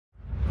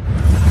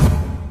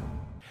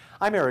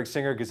I'm Eric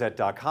Singer,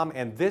 Gazette.com,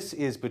 and this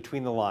is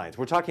Between the Lines.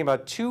 We're talking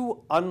about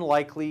two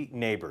unlikely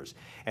neighbors.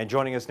 And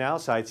joining us now,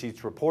 Side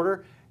Seats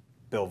reporter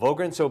Bill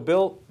Vogrin. So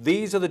Bill,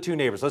 these are the two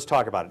neighbors. Let's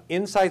talk about it.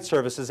 Insight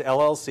Services,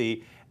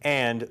 LLC,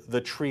 and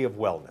the Tree of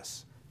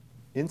Wellness.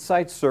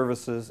 Insight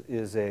Services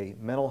is a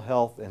mental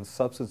health and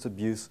substance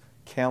abuse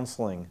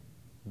counseling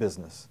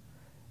business.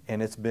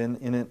 And it's been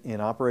in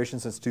operation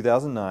since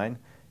 2009,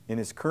 in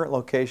its current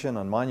location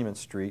on Monument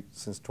Street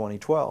since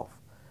 2012.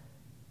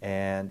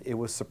 And it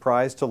was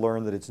surprised to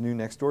learn that its new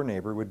next-door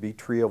neighbor would be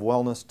Tree of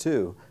Wellness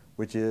 2,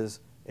 which is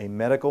a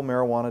medical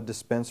marijuana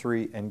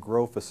dispensary and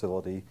grow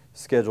facility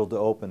scheduled to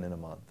open in a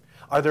month.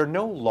 Are there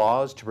no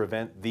laws to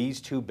prevent these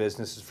two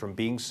businesses from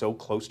being so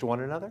close to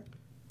one another?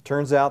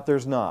 Turns out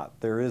there's not.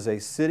 There is a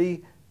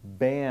city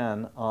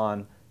ban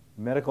on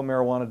medical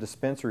marijuana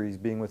dispensaries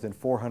being within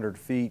 400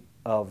 feet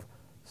of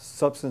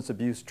substance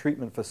abuse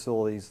treatment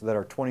facilities that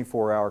are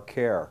 24-hour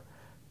care.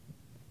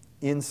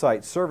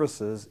 Insight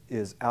Services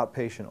is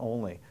outpatient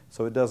only,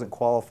 so it doesn't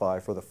qualify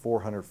for the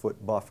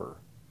 400-foot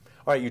buffer.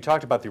 All right, you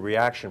talked about the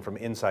reaction from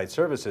Insight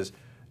Services.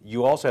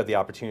 You also had the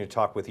opportunity to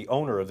talk with the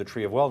owner of the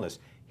Tree of Wellness.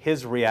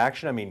 His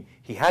reaction, I mean,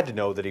 he had to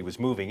know that he was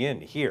moving in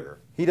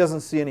here. He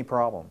doesn't see any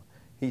problem.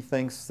 He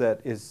thinks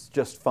that it's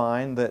just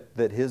fine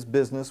that his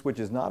business, which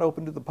is not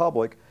open to the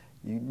public,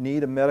 you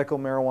need a medical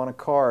marijuana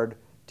card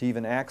to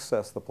even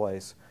access the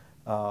place.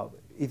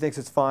 He thinks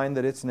it's fine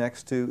that it's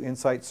next to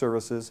Insight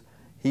Services.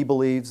 He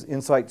believes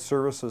Insight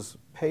Services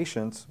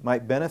patients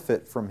might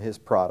benefit from his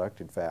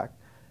product, in fact,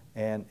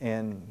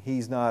 and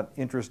he's not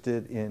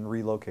interested in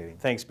relocating.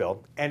 Thanks,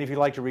 Bill. And if you'd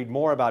like to read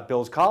more about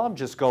Bill's column,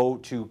 just go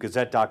to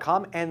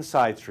Gazette.com and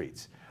Side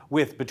Streets.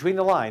 With Between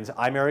the Lines,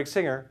 I'm Eric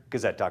Singer,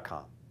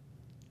 Gazette.com.